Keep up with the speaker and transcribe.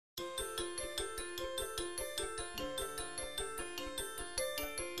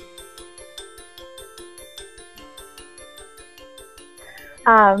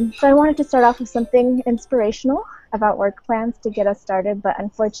So I wanted to start off with something inspirational about work plans to get us started, but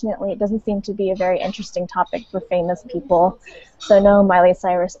unfortunately it doesn't seem to be a very interesting topic for famous people. So no Miley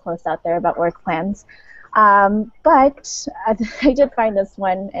Cyrus posts out there about work plans. But I did find this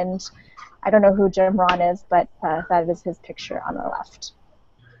one, and I don't know who Jim Ron is, but that is his picture on the left.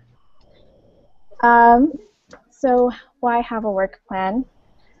 Um, so why have a work plan?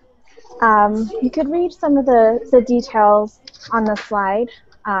 You could read some of the details on the slide,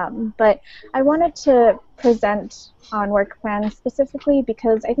 but I wanted to present on work plans specifically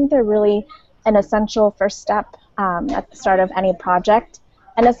because I think they're really an essential first step at the start of any project,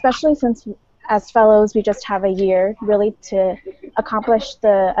 and especially since as fellows we just have a year really to accomplish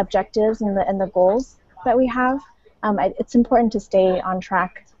the objectives and the goals that we have. It's important to stay on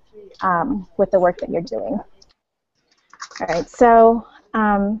track with the work that you're doing. All right, so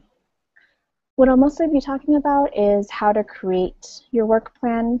what I'll mostly be talking about is how to create your work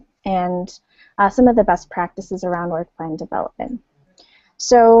plan and some of the best practices around work plan development.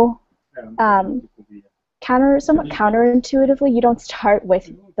 So somewhat counterintuitively, you don't start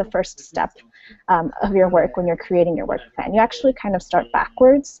with the first step of your work when you're creating your work plan. You actually kind of start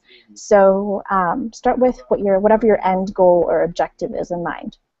backwards. So start with whatever your end goal or objective is in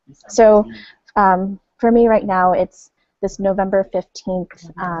mind. So for me right now, it's this November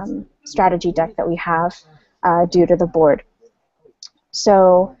 15th strategy deck that we have due to the board.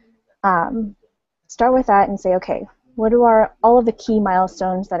 So start with that and say, okay, what are all of the key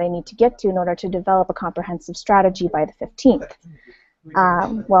milestones that I need to get to in order to develop a comprehensive strategy by the 15th?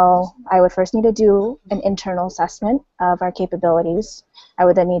 Well, I would first need to do an internal assessment of our capabilities. I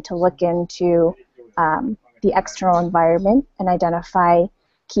would then need to look into the external environment and identify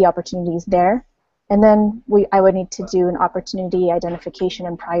key opportunities there. And then I would need to do an opportunity identification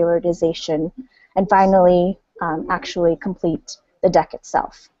and prioritization, and finally actually complete the deck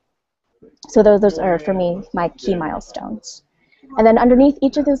itself. So those are, for me, my key milestones. And then underneath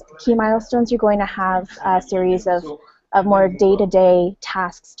each of those key milestones, you're going to have a series of more day-to-day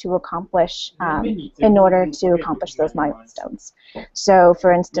tasks to accomplish in order to accomplish those milestones. So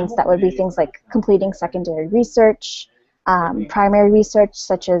for instance, that would be things like completing secondary research, primary research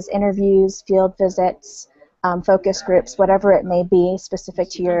such as interviews, field visits, focus groups, whatever it may be specific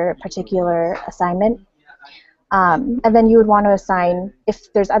to your particular assignment. And then you would want to assign,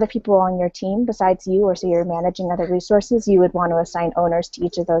 if there's other people on your team besides you, or so you're managing other resources, you would want to assign owners to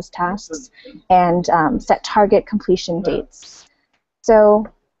each of those tasks and set target completion dates. So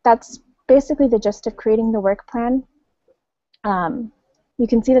that's basically the gist of creating the work plan. You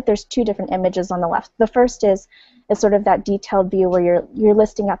can see that there's two different images on the left. The first is sort of that detailed view where you're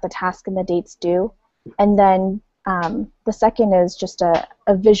listing out the task and the dates due, and then the second is just a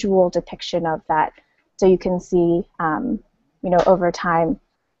visual depiction of that. So you can see, over time,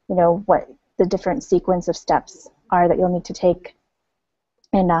 what the different sequence of steps are that you'll need to take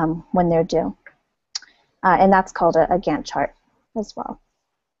and when they're due. And that's called a Gantt chart as well.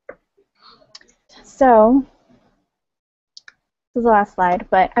 So this is the last slide,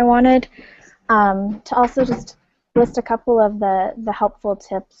 but I wanted to also just list a couple of the helpful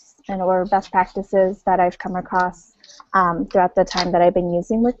tips or best practices that I've come across throughout the time that I've been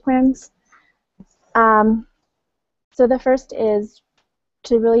using work plans. So the first is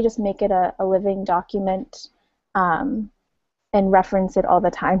to really just make it a living document and reference it all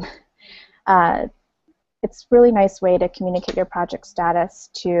the time. It's a really nice way to communicate your project status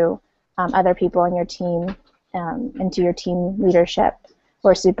to other people on your team and to your team leadership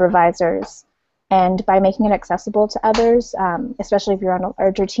or supervisors. And by making it accessible to others, especially if you're on a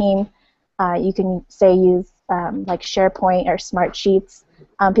larger team, you can say use like SharePoint or Smartsheets.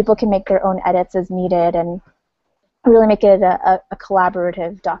 People can make their own edits as needed and really make it a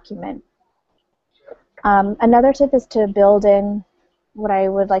collaborative document. Another tip is to build in what I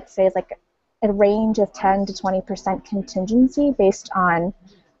would like to say is like a range of 10 to 20% contingency based on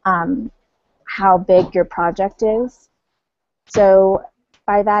how big your project is. So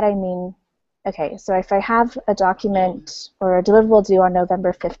by that I mean, okay, so if I have a document or a deliverable due on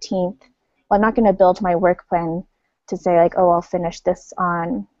November 15th, well, I'm not going to build my work plan to say like, oh, I'll finish this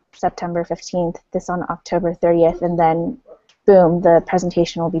on September 15th, this on October 30th, and then boom, the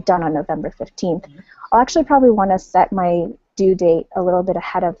presentation will be done on November 15th. I'll actually probably want to set my due date a little bit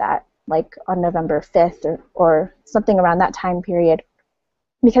ahead of that, like on November 5th or something around that time period,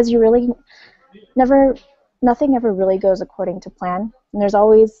 because you really nothing ever really goes according to plan. And there's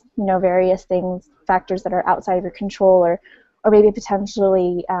always, various factors that are outside of your control, or maybe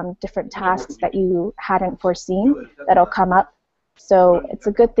potentially different tasks that you hadn't foreseen that'll come up. So it's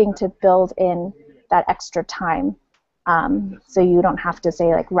a good thing to build in that extra time so you don't have to,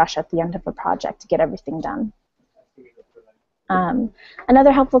 say, like, rush at the end of a project to get everything done.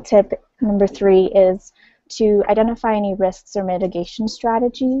 Another helpful tip, number 3, is to identify any risks or mitigation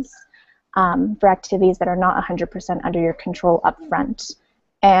strategies for activities that are not 100% under your control up front.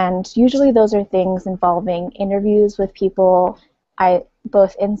 And usually those are things involving interviews with people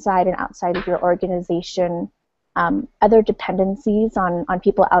both inside and outside of your organization, other dependencies on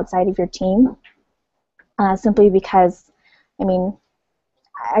people outside of your team, simply because, I mean,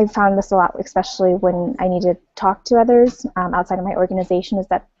 I found this a lot, especially when I need to talk to others outside of my organization, is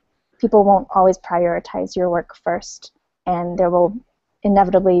that people won't always prioritize your work first, and there will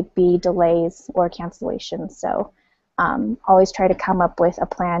inevitably be delays or cancellations. So always try to come up with a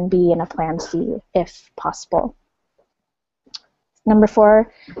plan B and a plan C if possible. Number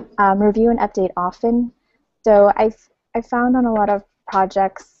 4, review and update often. So I've found on a lot of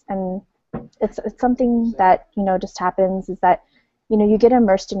projects, and it's something that, you know, just happens, is that, you know, you get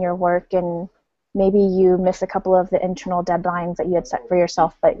immersed in your work and maybe you miss a couple of the internal deadlines that you had set for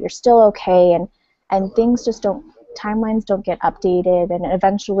yourself, but you're still okay, and things just don't, timelines don't get updated, and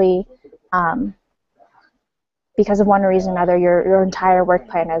eventually, because of one reason or another, your entire work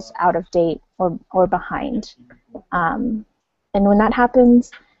plan is out of date or behind. And when that happens,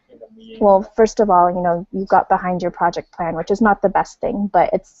 well, first of all, you know, you got behind your project plan, which is not the best thing, but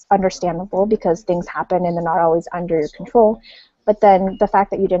it's understandable because things happen and they're not always under your control. But then the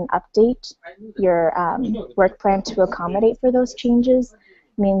fact that you didn't update your work plan to accommodate for those changes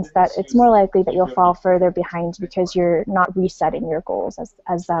means that it's more likely that you'll fall further behind because you're not resetting your goals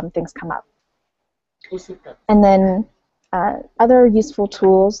as things come up. And then other useful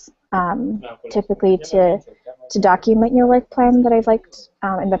tools, typically to document your work plan that I've liked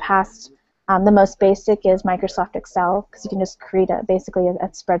in the past. The most basic is Microsoft Excel, because you can just create basically a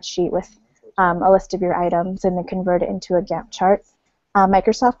spreadsheet with a list of your items and then convert it into a Gantt chart.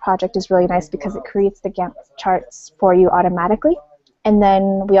 Microsoft Project is really nice because it creates the Gantt charts for you automatically. And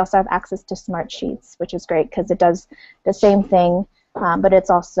then we also have access to Smart Sheets, which is great because it does the same thing, but it's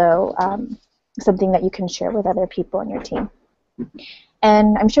also something that you can share with other people in your team.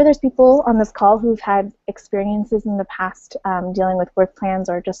 And I'm sure there's people on this call who've had experiences in the past dealing with work plans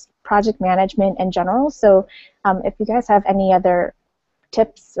or just project management in general. So if you guys have any other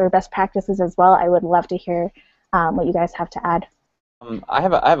tips or best practices as well, I would love to hear what you guys have to add. I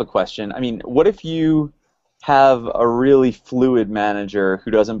have a question. I mean, what if you have a really fluid manager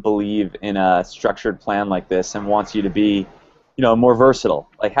who doesn't believe in a structured plan like this and wants you to be, you know, more versatile?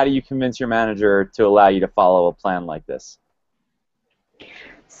 Like, how do you convince your manager to allow you to follow a plan like this?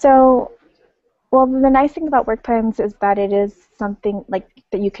 So, well, the nice thing about work plans is that it is something like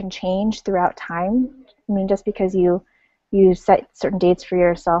that you can change throughout time. I mean, just because you set certain dates for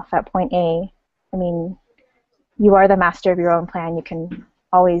yourself at point A, I mean, you are the master of your own plan. You can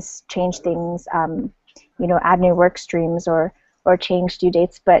always change things, you know, add new work streams or change due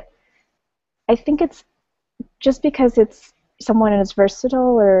dates. But I think it's just because it's someone is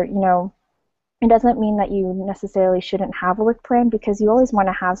versatile, or, you know, it doesn't mean that you necessarily shouldn't have a work plan, because you always want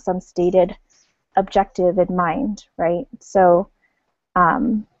to have some stated objective in mind, right? So,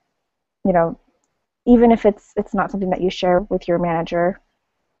 you know, even if it's not something that you share with your manager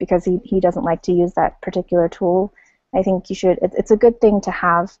because he doesn't like to use that particular tool, I think you should. It's a good thing to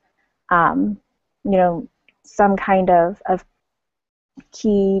have, you know, some kind of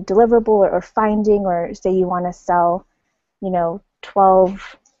key deliverable or finding, or say you want to sell, you know,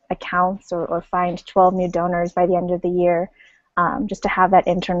 12 accounts or find 12 new donors by the end of the year. Just to have that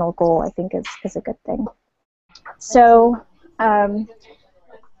internal goal, I think is a good thing. So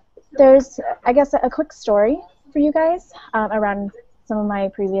there's, I guess, a quick story for you guys around some of my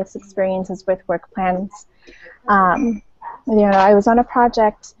previous experiences with work plans. You know, I was on a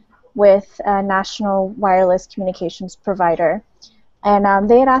project with a national wireless communications provider, and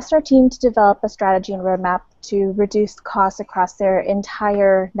they had asked our team to develop a strategy and roadmap to reduce costs across their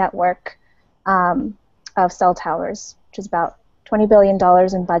entire network of cell towers, which is about $20 billion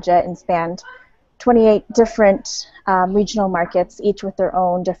in budget and spanned 28 different regional markets, each with their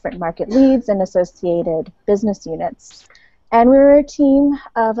own different market leads and associated business units. And we were a team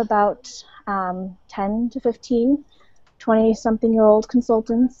of about 10 to 15 20-something-year-old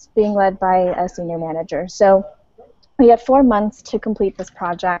consultants being led by a senior manager. So we had 4 months to complete this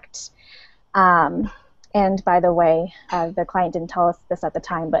project. And by the way, the client didn't tell us this at the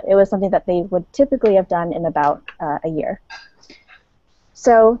time, but it was something that they would typically have done in about a year.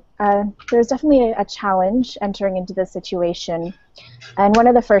 So there's definitely a challenge entering into this situation. And one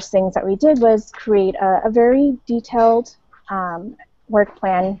of the first things that we did was create a very detailed work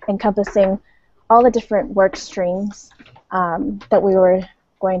plan encompassing all the different work streams that we were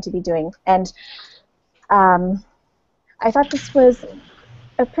going to be doing. And I thought this was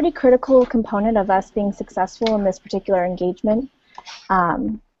a pretty critical component of us being successful in this particular engagement,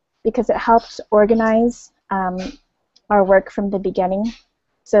 because it helped organize our work from the beginning,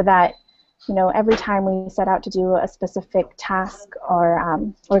 so that every time we set out to do a specific task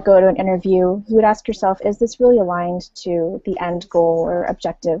or go to an interview, you would ask yourself, is this really aligned to the end goal or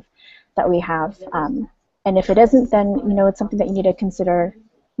objective that we have? And if it isn't, then it's something that you need to consider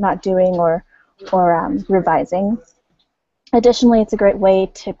not doing or revising. Additionally, it's a great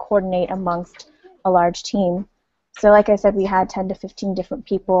way to coordinate amongst a large team. So like I said, we had 10 to 15 different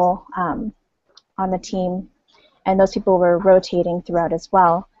people on the team, and those people were rotating throughout as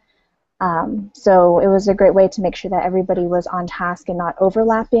well. So it was a great way to make sure that everybody was on task and not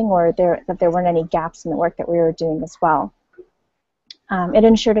overlapping, or that there weren't any gaps in the work that we were doing as well. It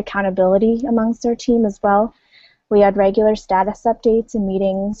ensured accountability amongst our team as well. We had regular status updates and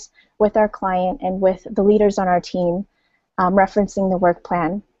meetings with our client and with the leaders on our team, referencing the work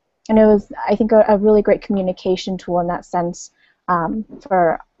plan. And it was, I think, a really great communication tool in that sense,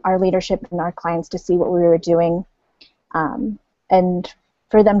 for our leadership and our clients to see what we were doing, and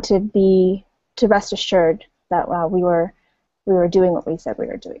for them to rest assured that we were doing what we said we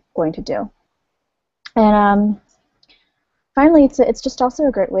were going to do. And finally, it's just also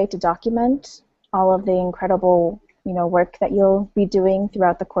a great way to document all of the incredible work that you'll be doing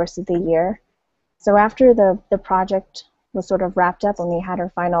throughout the course of the year. So after the project was sort of wrapped up and we had our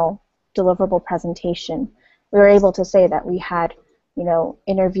final deliverable presentation, we were able to say that we had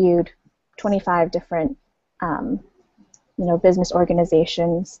interviewed 25 different business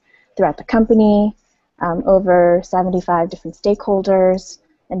organizations throughout the company, over 75 different stakeholders,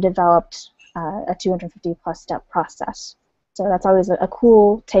 and developed a 250 plus step process. So that's always a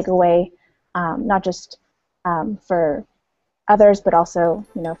cool takeaway, not just for others, but also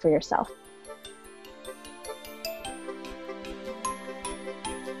for yourself.